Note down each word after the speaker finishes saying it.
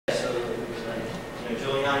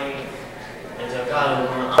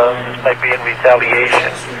might be in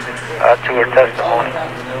retaliation to her testimony.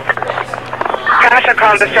 Kasha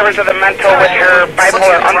called disturbance of the mental with your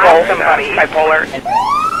bipolar uncle, somebody. Bipolar.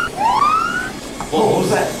 Whoa, what was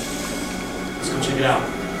that? Let's go check it out.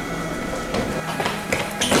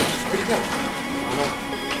 Where'd you go?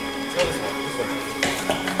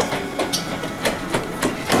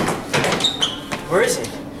 Where is he? I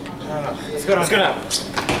don't know. Let's go down. Let's go down.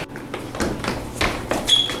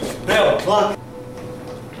 Bill, look.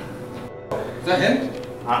 Is that him?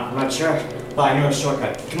 I'm not sure, but I know a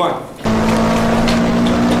shortcut. Come on.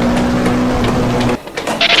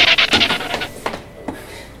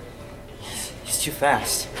 He's too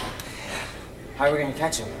fast. How are we gonna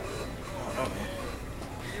catch him? I don't know, man.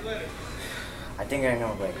 See you later. I think I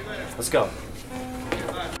know a way. Let's go.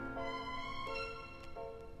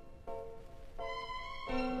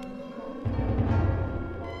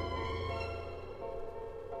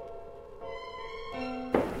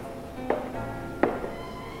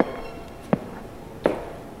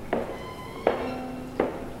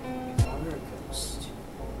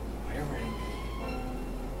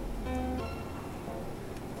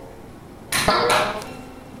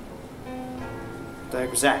 What the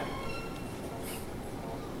heck was that?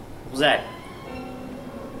 What was that?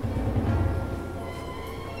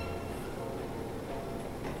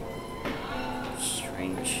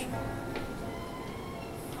 Strange.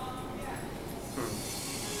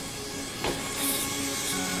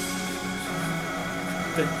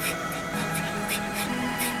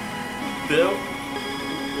 Bill?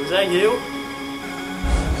 Was that you?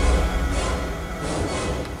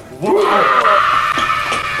 Whoa!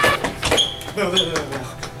 No.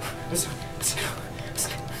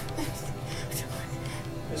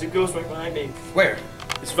 There's a ghost right behind me. Where?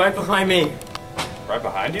 It's right behind me. Right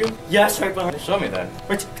behind you? Yes, right behind me. Show me then.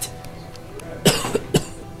 Wait.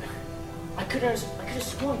 I could have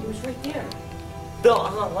sworn he was right there. Bill,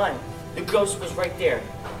 I'm not lying. The ghost was right there.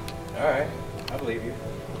 Alright, I believe you.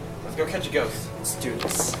 Let's go catch a ghost. Let's do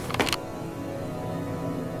this.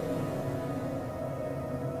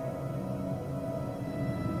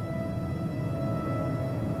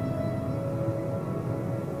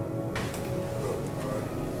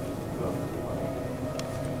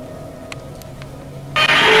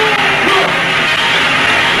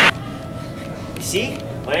 See?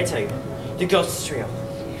 What did I tell you? The ghost is real.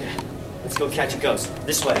 Let's go catch a ghost.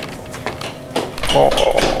 This way.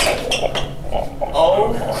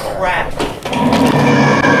 Oh crap.